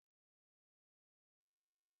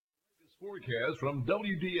Forecast from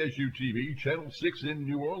WDSU TV, Channel 6 in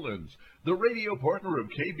New Orleans, the radio partner of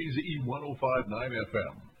KBZE 105.9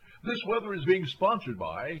 FM. This weather is being sponsored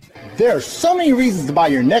by... There are so many reasons to buy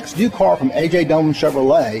your next new car from A.J. Doman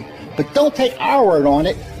Chevrolet, but don't take our word on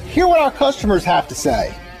it. Hear what our customers have to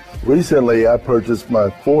say. Recently, I purchased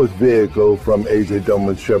my fourth vehicle from A.J.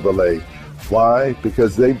 Doman Chevrolet. Why?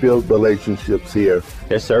 Because they build relationships here.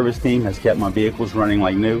 Their service team has kept my vehicles running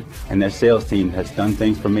like new, and their sales team has done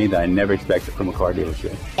things for me that I never expected from a car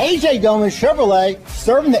dealership. A.J. Doman Chevrolet,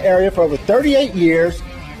 serving the area for over 38 years,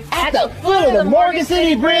 at the foot of the Morgan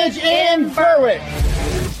City Bridge in Berwick.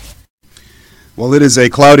 Well, it is a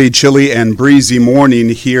cloudy, chilly, and breezy morning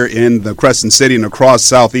here in the Crescent City and across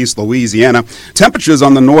southeast Louisiana. Temperatures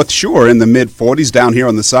on the North Shore in the mid-40s. Down here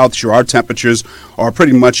on the South Shore, our temperatures are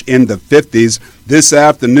pretty much in the 50s. This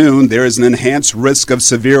afternoon, there is an enhanced risk of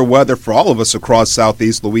severe weather for all of us across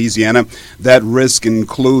southeast Louisiana. That risk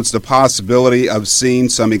includes the possibility of seeing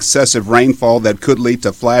some excessive rainfall that could lead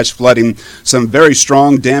to flash flooding, some very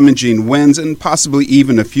strong damaging winds, and possibly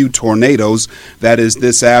even a few tornadoes. That is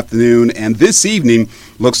this afternoon. And this evening,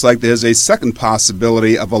 looks like there's a second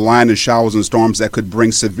possibility of a line of showers and storms that could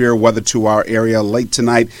bring severe weather to our area late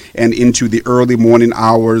tonight and into the early morning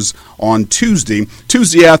hours on Tuesday.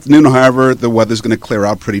 Tuesday afternoon, however, the weather's going to clear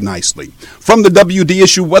out pretty nicely. From the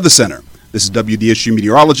WDSU Weather Center, this is WDSU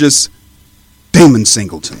meteorologist Damon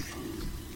Singleton.